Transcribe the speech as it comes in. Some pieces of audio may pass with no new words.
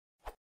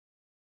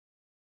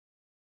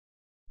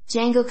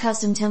Django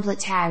custom template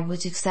tag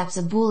which accepts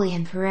a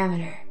boolean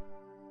parameter.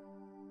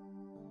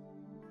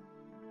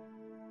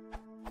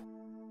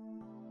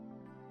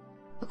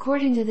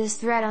 According to this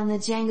thread on the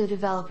Django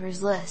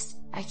developers list,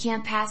 I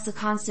can't pass the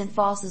constant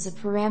false as a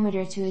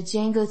parameter to a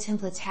Django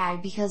template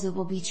tag because it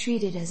will be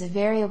treated as a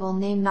variable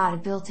name, not a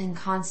built-in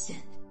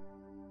constant.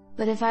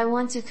 But if I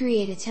want to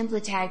create a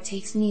template tag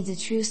needs a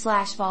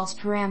true/false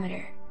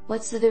parameter,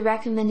 what's the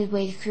recommended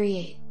way to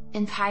create,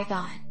 in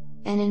Python,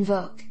 and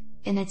invoke,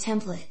 in a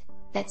template,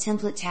 that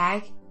template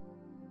tag?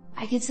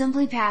 I could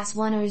simply pass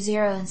 1 or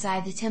 0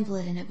 inside the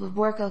template and it would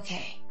work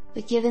okay,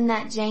 but given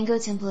that Django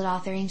template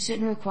authoring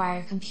shouldn't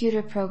require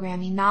computer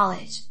programming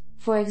knowledge,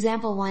 for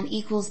example 1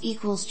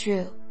 ==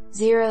 true,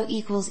 0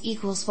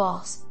 ==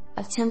 false,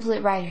 of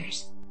template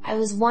writers, I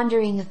was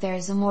wondering if there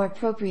is a more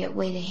appropriate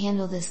way to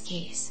handle this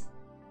case.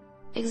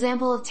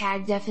 Example of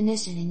tag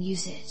definition and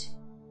usage.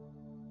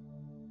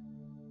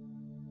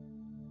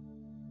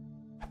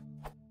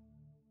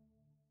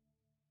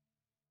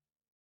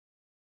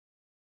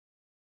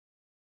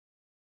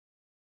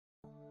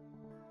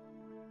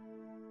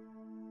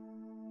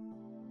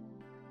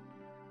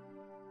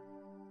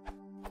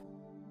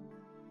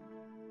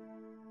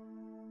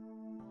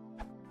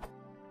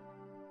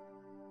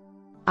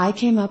 I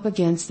came up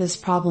against this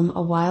problem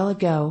a while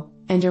ago,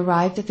 and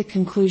arrived at the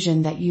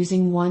conclusion that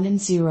using 1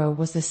 and 0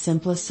 was the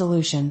simplest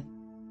solution.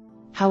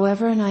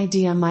 However, an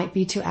idea might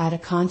be to add a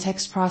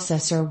context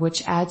processor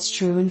which adds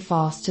true and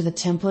false to the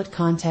template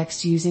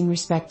context using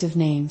respective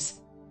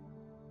names.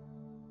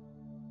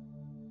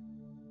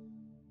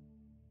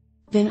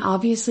 Then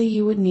obviously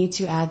you would need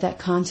to add that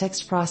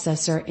context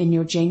processor in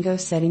your Django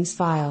settings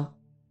file.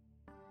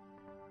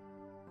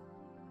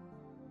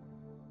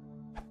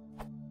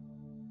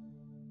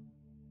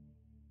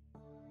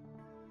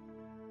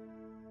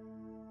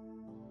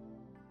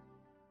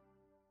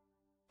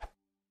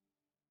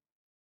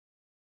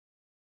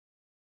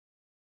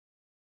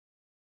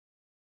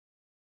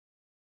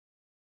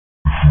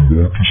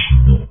 Want to see